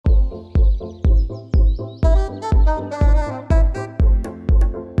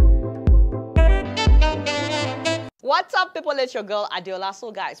What's up, people? It's your girl, Adeola. So,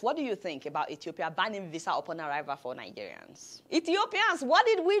 guys, what do you think about Ethiopia banning visa upon arrival for Nigerians? Ethiopians, what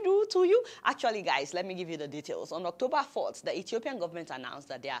did we do to you? Actually, guys, let me give you the details. On October 4th, the Ethiopian government announced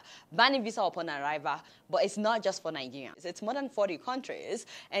that they are banning visa upon arrival, but it's not just for Nigerians. It's more than 40 countries.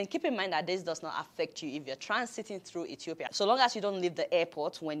 And keep in mind that this does not affect you if you're transiting through Ethiopia. So long as you don't leave the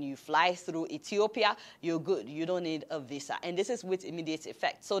airport when you fly through Ethiopia, you're good. You don't need a visa. And this is with immediate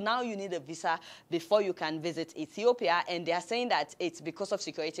effect. So now you need a visa before you can visit Ethiopia. And they are saying that it's because of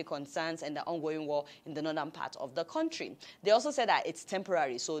security concerns and the ongoing war in the northern part of the country. They also said that it's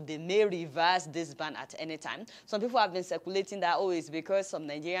temporary, so they may reverse this ban at any time. Some people have been speculating that, oh, it's because some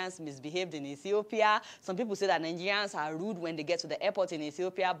Nigerians misbehaved in Ethiopia. Some people say that Nigerians are rude when they get to the airport in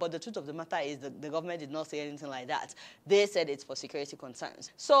Ethiopia. But the truth of the matter is that the government did not say anything like that. They said it's for security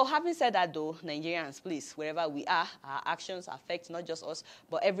concerns. So having said that, though, Nigerians, please, wherever we are, our actions affect not just us,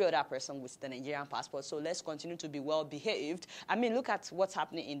 but every other person with the Nigerian passport. So let's continue to be well behaved. I mean, look at what's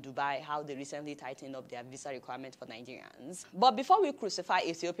happening in Dubai, how they recently tightened up their visa requirement for Nigerians. But before we crucify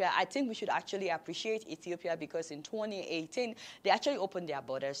Ethiopia, I think we should actually appreciate Ethiopia because in 2018, they actually opened their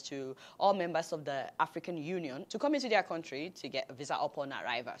borders to all members of the African Union to come into their country to get a visa upon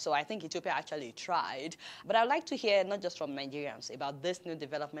arrival. So I think Ethiopia actually tried. But I'd like to hear not just from Nigerians about this new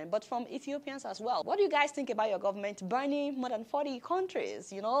development, but from Ethiopians as well. What do you guys think about your government banning more than 40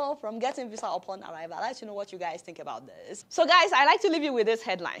 countries, you know, from getting visa upon arrival? I'd like to know what you guys think about this. So guys, I'd like to leave you with this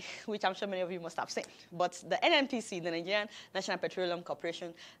headline, which I'm sure many of you must have seen. But the NNPC, the Nigerian National Petroleum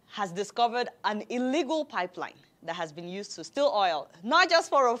Corporation, has discovered an illegal pipeline that has been used to steal oil, not just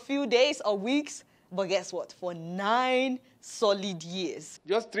for a few days or weeks, but guess what? For 9 solid years.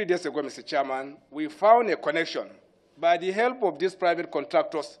 Just 3 days ago, Mr. Chairman, we found a connection by the help of these private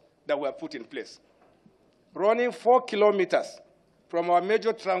contractors that were put in place, running 4 kilometers from our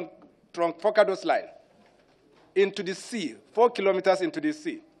major trunk line into the sea, 4 kilometers into the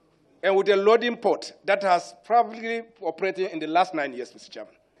sea, and with a loading port that has probably operated in the last 9 years, Mr.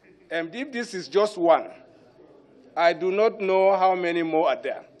 Chairman. And if this is just one, I do not know how many more are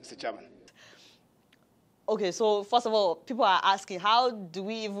there, Mr. Chairman. Okay, so first of all, people are asking, how do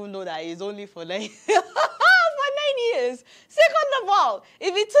we even know that it's only for 9 for 9 years? Second of all,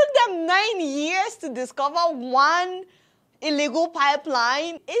 if it took them 9 years to discover one illegal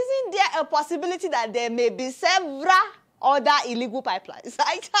pipeline, isn't there a possibility that there may be several other illegal pipelines?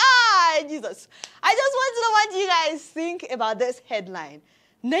 Jesus. I just want to know what you guys think about this headline.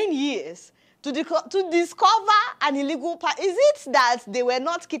 9 years to discover an illegal pipeline. Is it that they were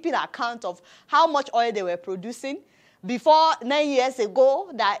not keeping account of how much oil they were producing before 9 years ago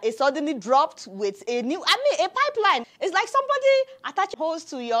that it suddenly dropped with a pipeline? It's like somebody attached hose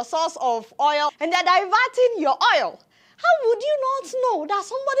to your source of oil and they're diverting your oil. How would you not know that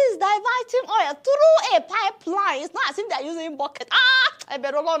somebody is diverting oil through a pipeline? It's not as if they're using bucket. I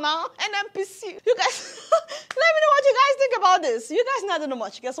better go now. NNPC. You guys, let me know what you guys think about this. You guys not know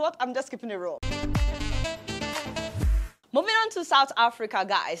much. Guess what? I'm just keeping it real. Moving on to South Africa,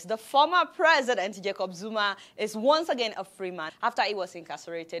 guys. The former president, Jacob Zuma, is once again a free man after he was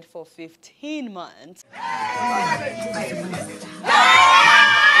incarcerated for 15 months.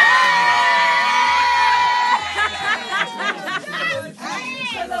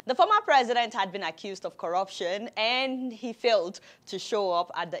 The former president had been accused of corruption and he failed to show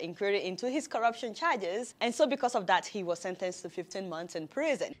up at the inquiry into his corruption charges. And so because of that, he was sentenced to 15 months in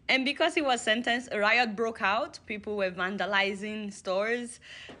prison. And because he was sentenced, a riot broke out. People were vandalizing stores.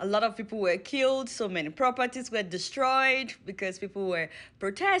 A lot of people were killed. So many properties were destroyed because people were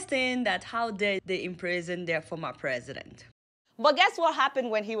protesting that how dare they imprison their former president. But guess what happened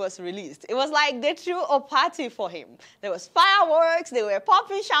when he was released? It was like they threw a party for him. There was fireworks, they were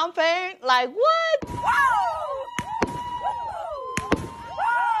popping champagne. Like, what?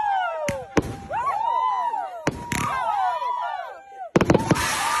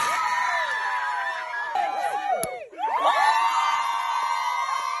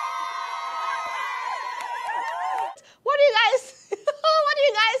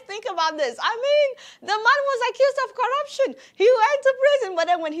 About this. I mean, the man was accused of corruption. He went to prison, but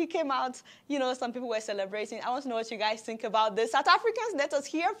then when he came out, you know, some people were celebrating. I want to know what you guys think about this. South Africans, let us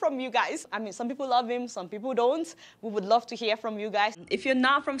hear from you guys. I mean, some people love him, some people don't. We would love to hear from you guys. If you're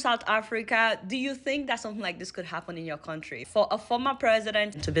not from South Africa, do you think that something like this could happen in your country? For a former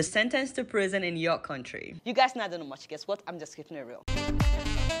president to be sentenced to prison in your country? You guys not know much. Guess what? I'm just keeping it real.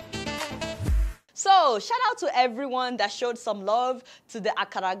 So, shout out to everyone that showed some love to the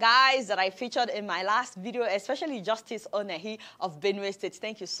Akara guys that I featured in my last video, especially Justice Onehi of Benue State.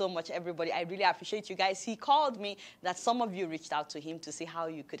 Thank you so much, everybody. I really appreciate you guys. He called me that some of you reached out to him to see how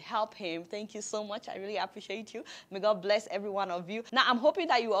you could help him. Thank you so much. I really appreciate you. May God bless every one of you. Now, I'm hoping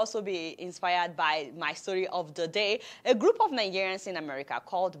that you also be inspired by my story of the day. A group of Nigerians in America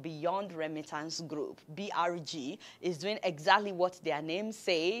called Beyond Remittance Group, BRG, is doing exactly what their name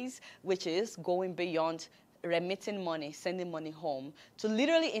says, which is going beyond remitting money, sending money home, to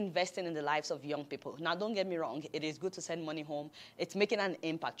literally investing in the lives of young people. Now, don't get me wrong. It is good to send money home. It's making an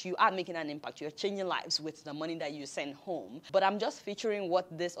impact. You are making an impact. You're changing lives with the money that you send home. But I'm just featuring what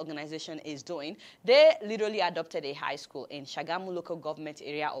this organization is doing. They literally adopted a high school in Shagamu local government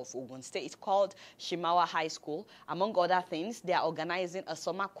area of Ogun State called Shimawa High School. Among other things, they are organizing a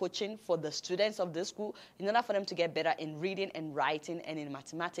summer coaching for the students of the school in order for them to get better in reading and writing and in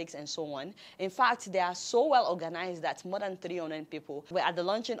mathematics and so on. In fact, they are so well organized that more than 300 people were at the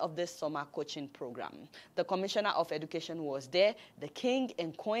launching of this summer coaching program. The Commissioner of Education was there. The king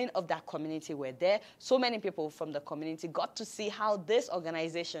and queen of that community were there. So many people from the community got to see how this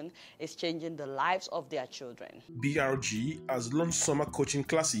organization is changing the lives of their children. BRG has launched summer coaching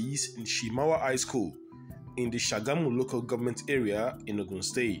classes in Shimawa High School in the Shagamu local government area in Ogun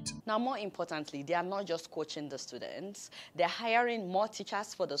State. Now, more importantly, they are not just coaching the students. They're hiring more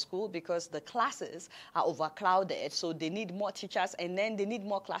teachers for the school because the classes are overcrowded, so they need more teachers, and then they need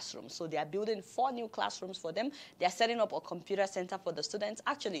more classrooms. So they are building 4 new classrooms for them. They are setting up a computer center for the students.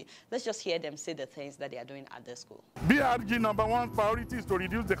 Actually, let's just hear them say the things that they are doing at the school. BRG #1 priority is to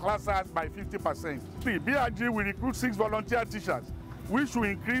reduce the class size by 50%. BRG will recruit 6 volunteer teachers, which will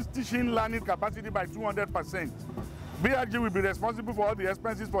increase teaching learning capacity by 200%. BRG will be responsible for all the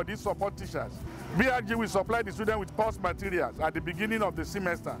expenses for these support teachers. BRG will supply the students with course materials at the beginning of the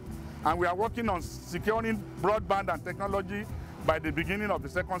semester, and we are working on securing broadband and technology by the beginning of the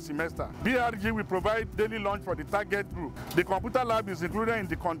 2nd semester. BRG will provide daily lunch for the target group. The computer lab is included in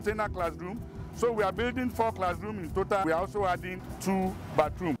the container classroom, so we are building 4 classrooms in total. We are also adding 2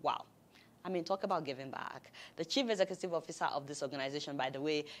 bathrooms. Wow. I mean, talk about giving back. The chief executive officer of this organization, by the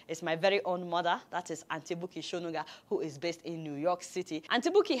way, is my very own mother. That is Auntie Buki Shonuga, who is based in New York City. Auntie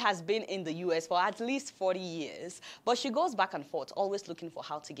Buki has been in the U.S. for at least 40 years, but she goes back and forth, always looking for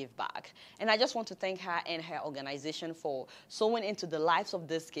how to give back. And I just want to thank her and her organization for sowing into the lives of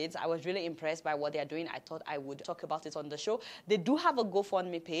these kids. I was really impressed by what they are doing. I thought I would talk about it on the show. They do have a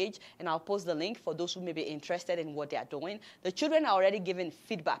GoFundMe page, and I'll post the link for those who may be interested in what they are doing. The children are already giving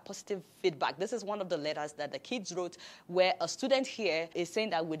feedback, positive feedback. This is one of the letters that the kids wrote, where a student here is saying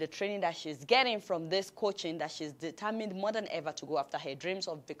that with the training that she's getting from this coaching, that she's determined more than ever to go after her dreams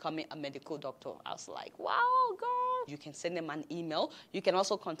of becoming a medical doctor. I was like, wow, girl. You can send them an email. You can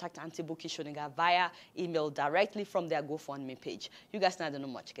also contact Auntie Buki Shonuga via email directly from their GoFundMe page. You guys know I don't know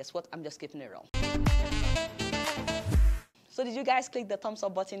much. Guess what? I'm just keeping it real. So did you guys click the thumbs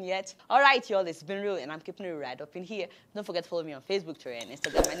up button yet? All right, y'all, it's been real, and I'm keeping it right up in here. Don't forget to follow me on Facebook, Twitter, and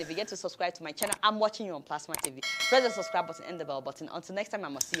Instagram. And if you get to subscribe to my channel, I'm watching you on Plasma TV. Press the subscribe button and the bell button. Until next time,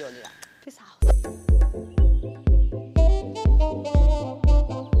 I'm going to see you all later. Peace out.